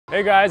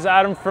Hey guys,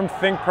 Adam from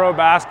THINCPRO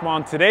Basketball.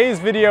 In today's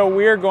video,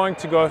 we are going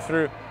to go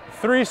through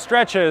 3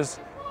 stretches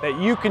that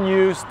you can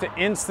use to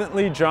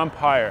instantly jump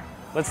higher.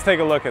 Let's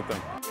take a look at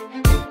them.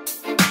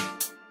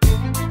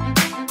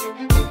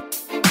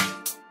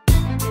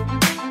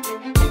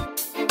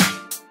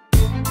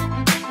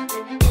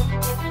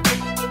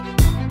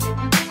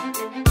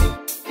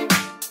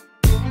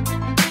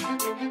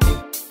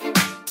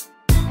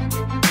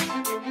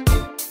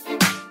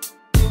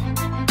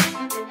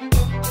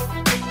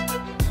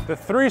 The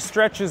 3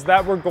 stretches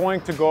that we're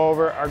going to go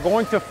over are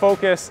going to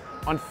focus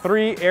on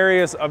 3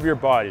 areas of your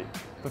body.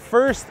 The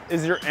first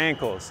is your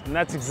ankles, and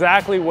that's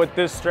exactly what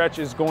this stretch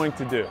is going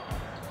to do.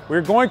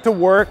 We're going to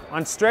work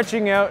on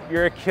stretching out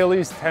your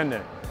Achilles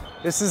tendon.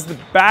 This is the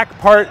back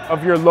part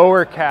of your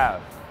lower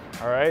calf,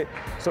 all right?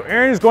 So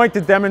Aaron is going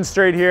to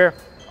demonstrate here.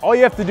 All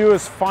you have to do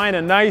is find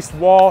a nice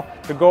wall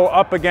to go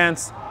up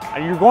against,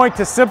 and you're going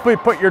to simply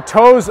put your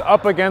toes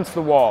up against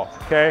the wall,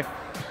 okay?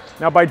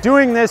 Now by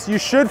doing this, you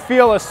should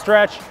feel a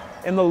stretch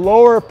in the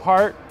lower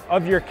part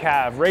of your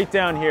calf, right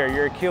down here,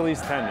 your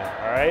Achilles tendon,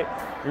 all right?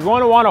 You're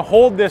going to want to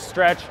hold this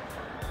stretch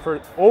for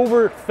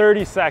over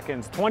 30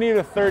 seconds, 20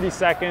 to 30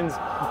 seconds,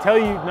 until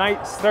you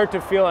start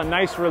to feel a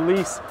nice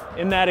release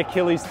in that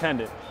Achilles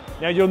tendon.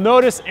 Now you'll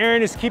notice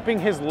Aaron is keeping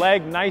his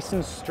leg nice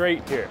and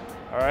straight here,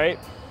 all right?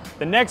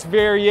 The next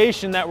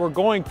variation that we're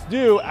going to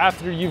do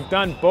after you've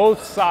done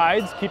both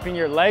sides, keeping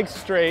your legs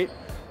straight,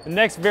 the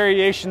next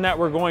variation that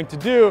we're going to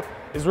do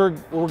is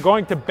we're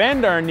going to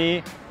bend our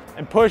knee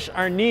and push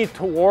our knee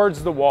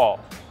towards the wall,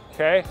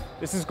 okay?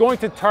 This is going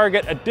to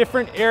target a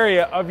different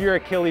area of your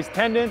Achilles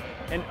tendon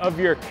and of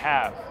your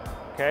calf,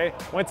 okay?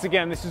 Once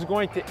again, this is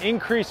going to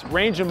increase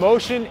range of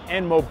motion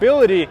and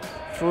mobility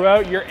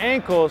throughout your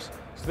ankles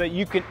so that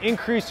you can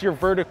increase your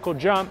vertical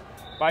jump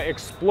by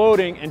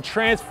exploding and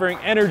transferring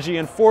energy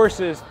and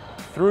forces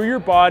through your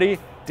body,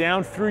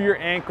 down through your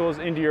ankles,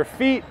 into your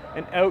feet,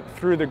 and out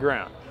through the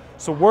ground.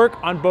 So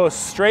work on both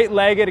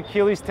straight-legged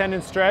Achilles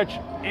tendon stretch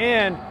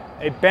and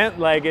a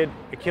bent-legged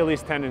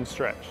Achilles tendon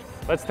stretch.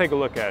 Let's take a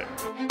look at it.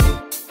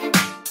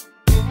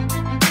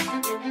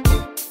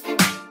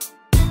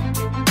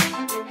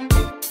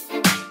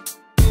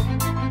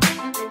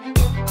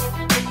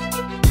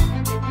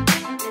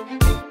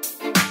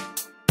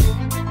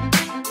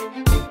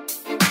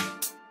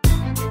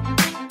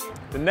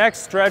 The next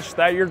stretch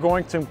that you're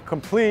going to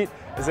complete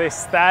is a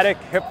static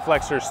hip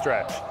flexor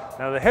stretch.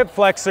 Now the hip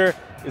flexor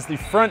is the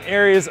front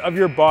areas of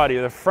your body,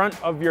 the front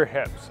of your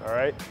hips, all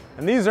right?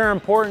 And these are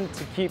important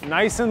to keep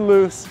nice and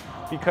loose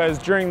because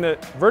during the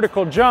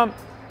vertical jump,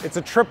 it's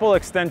a triple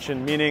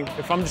extension, meaning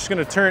if I'm just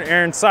gonna turn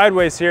Aaron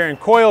sideways here and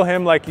coil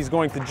him like he's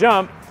going to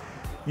jump,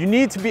 you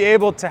need to be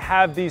able to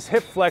have these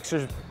hip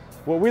flexors,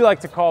 what we like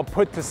to call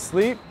put to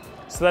sleep,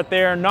 so that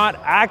they are not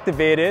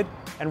activated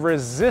and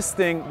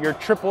resisting your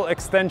triple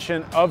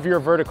extension of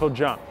your vertical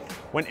jump.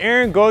 When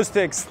Aaron goes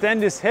to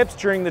extend his hips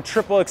during the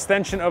triple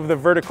extension of the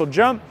vertical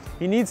jump,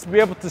 he needs to be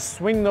able to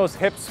swing those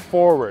hips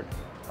forward,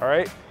 all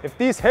right? If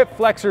these hip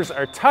flexors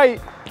are tight,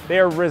 they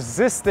are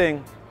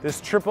resisting this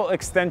triple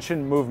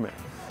extension movement.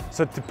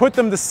 So to put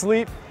them to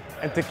sleep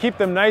and to keep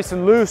them nice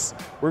and loose,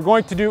 we're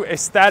going to do a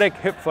static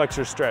hip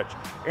flexor stretch.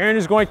 Aaron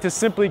is going to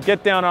simply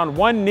get down on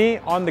one knee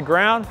on the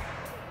ground.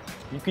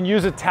 You can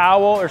use a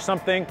towel or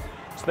something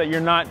so that you're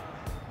not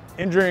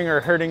injuring or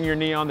hurting your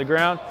knee on the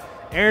ground.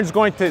 Aaron's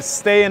going to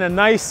stay in a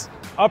nice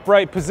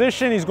upright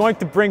position. He's going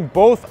to bring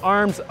both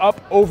arms up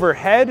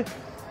overhead,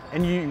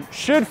 and you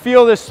should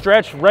feel this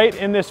stretch right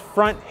in this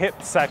front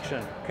hip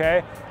section,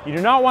 okay? You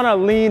do not want to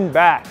lean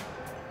back,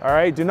 all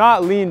right? Do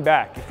not lean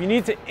back. If you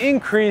need to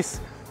increase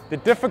the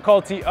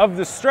difficulty of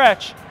the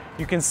stretch,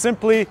 you can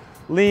simply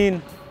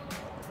lean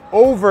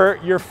over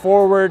your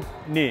forward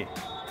knee,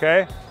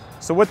 okay?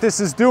 So what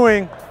this is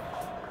doing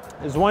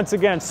is once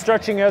again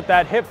stretching out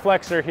that hip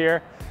flexor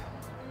here,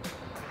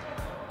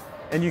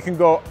 and you can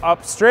go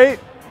up straight,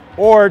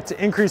 or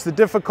to increase the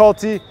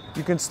difficulty,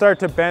 you can start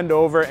to bend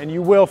over and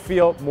you will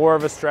feel more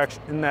of a stretch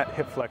in that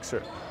hip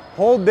flexor.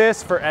 Hold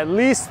this for at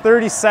least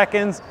 30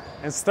 seconds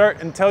and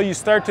start until you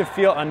start to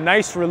feel a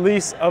nice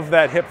release of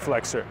that hip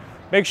flexor.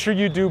 Make sure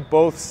you do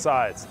both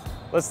sides.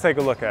 Let's take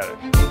a look at it.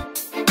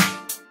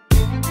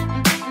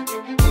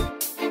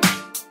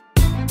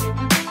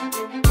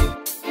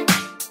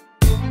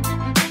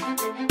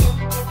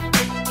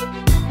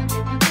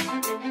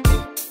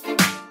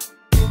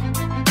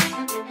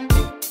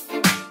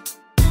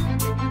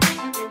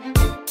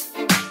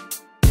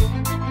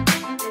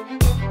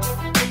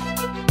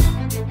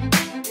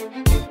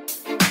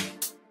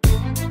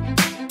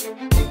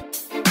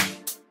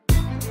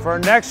 For our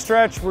next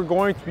stretch, we're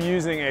going to be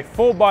using a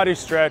full body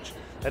stretch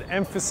that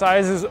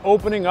emphasizes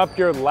opening up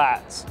your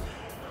lats.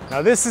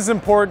 Now this is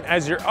important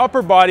as your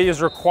upper body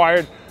is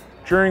required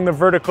during the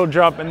vertical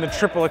jump and the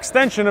triple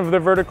extension of the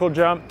vertical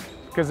jump,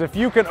 because if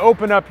you can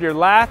open up your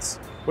lats,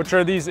 which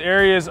are these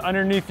areas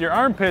underneath your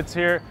armpits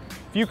here,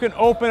 if you can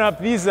open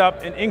up these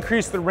up and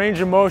increase the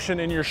range of motion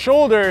in your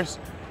shoulders,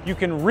 you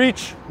can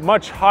reach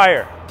much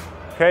higher,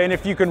 okay? And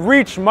if you can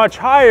reach much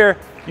higher,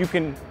 you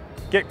can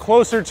get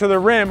closer to the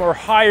rim or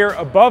higher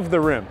above the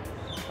rim.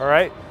 All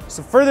right,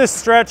 so for this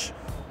stretch,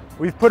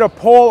 we've put a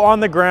pole on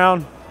the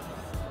ground,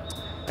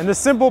 and the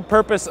simple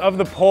purpose of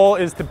the pole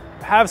is to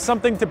have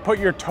something to put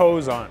your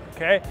toes on,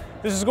 okay?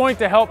 This is going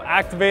to help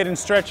activate and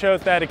stretch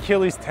out that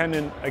Achilles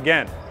tendon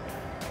again.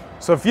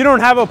 So if you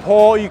don't have a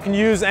pole, you can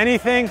use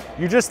anything.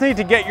 You just need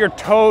to get your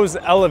toes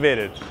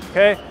elevated,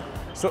 okay?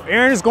 So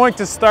Aaron is going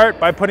to start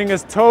by putting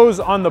his toes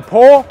on the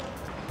pole.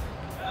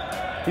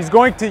 He's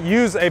going to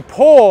use a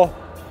pole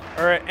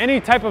or any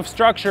type of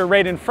structure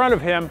right in front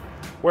of him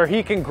where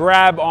he can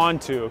grab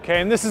onto,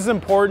 okay? And this is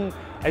important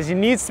as he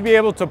needs to be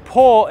able to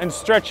pull and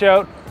stretch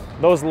out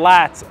those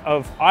lats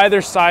of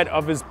either side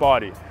of his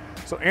body.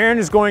 So Aaron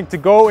is going to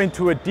go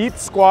into a deep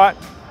squat,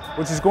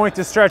 which is going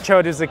to stretch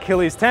out his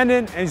Achilles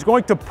tendon, and he's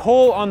going to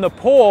pull on the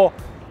pole.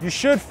 You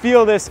should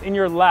feel this in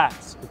your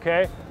lats,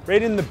 okay?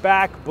 Right in the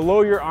back,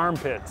 below your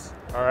armpits,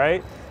 all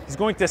right? He's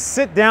going to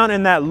sit down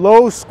in that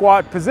low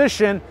squat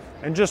position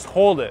and just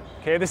hold it,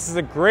 okay? This is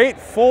a great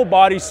full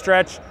body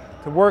stretch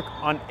to work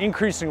on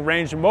increasing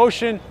range of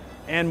motion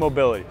and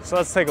mobility. So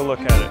let's take a look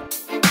at it.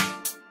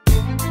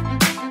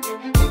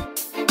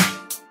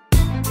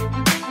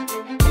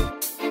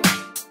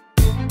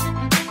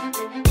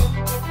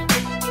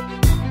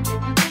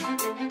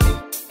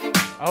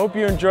 I hope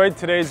you enjoyed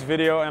today's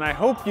video, and I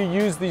hope you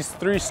use these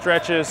 3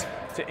 stretches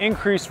to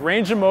increase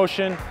range of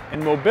motion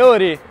and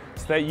mobility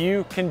so that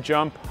you can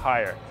jump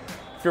higher.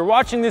 If you're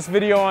watching this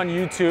video on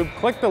YouTube,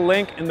 click the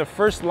link in the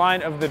first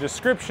line of the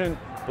description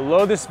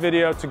below this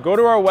video to go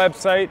to our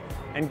website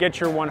and get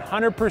your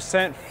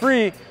 100%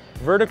 free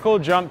vertical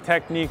jump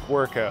technique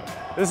workout.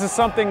 This is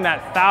something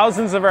that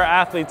thousands of our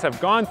athletes have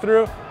gone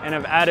through and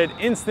have added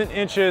instant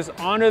inches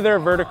onto their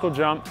vertical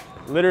jump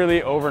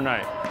literally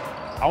overnight.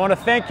 I want to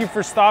thank you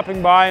for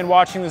stopping by and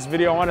watching this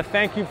video. I want to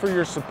thank you for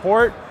your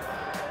support.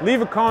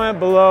 Leave a comment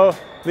below,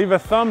 leave a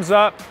thumbs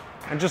up,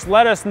 and just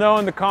let us know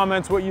in the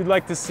comments what you'd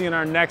like to see in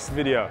our next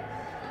video.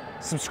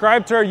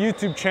 Subscribe to our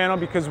YouTube channel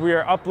because we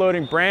are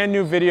uploading brand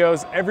new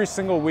videos every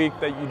single week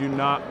that you do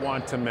not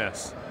want to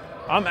miss.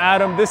 I'm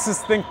Adam, this is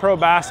ThinkPro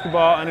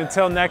Basketball, and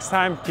until next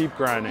time, keep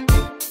grinding.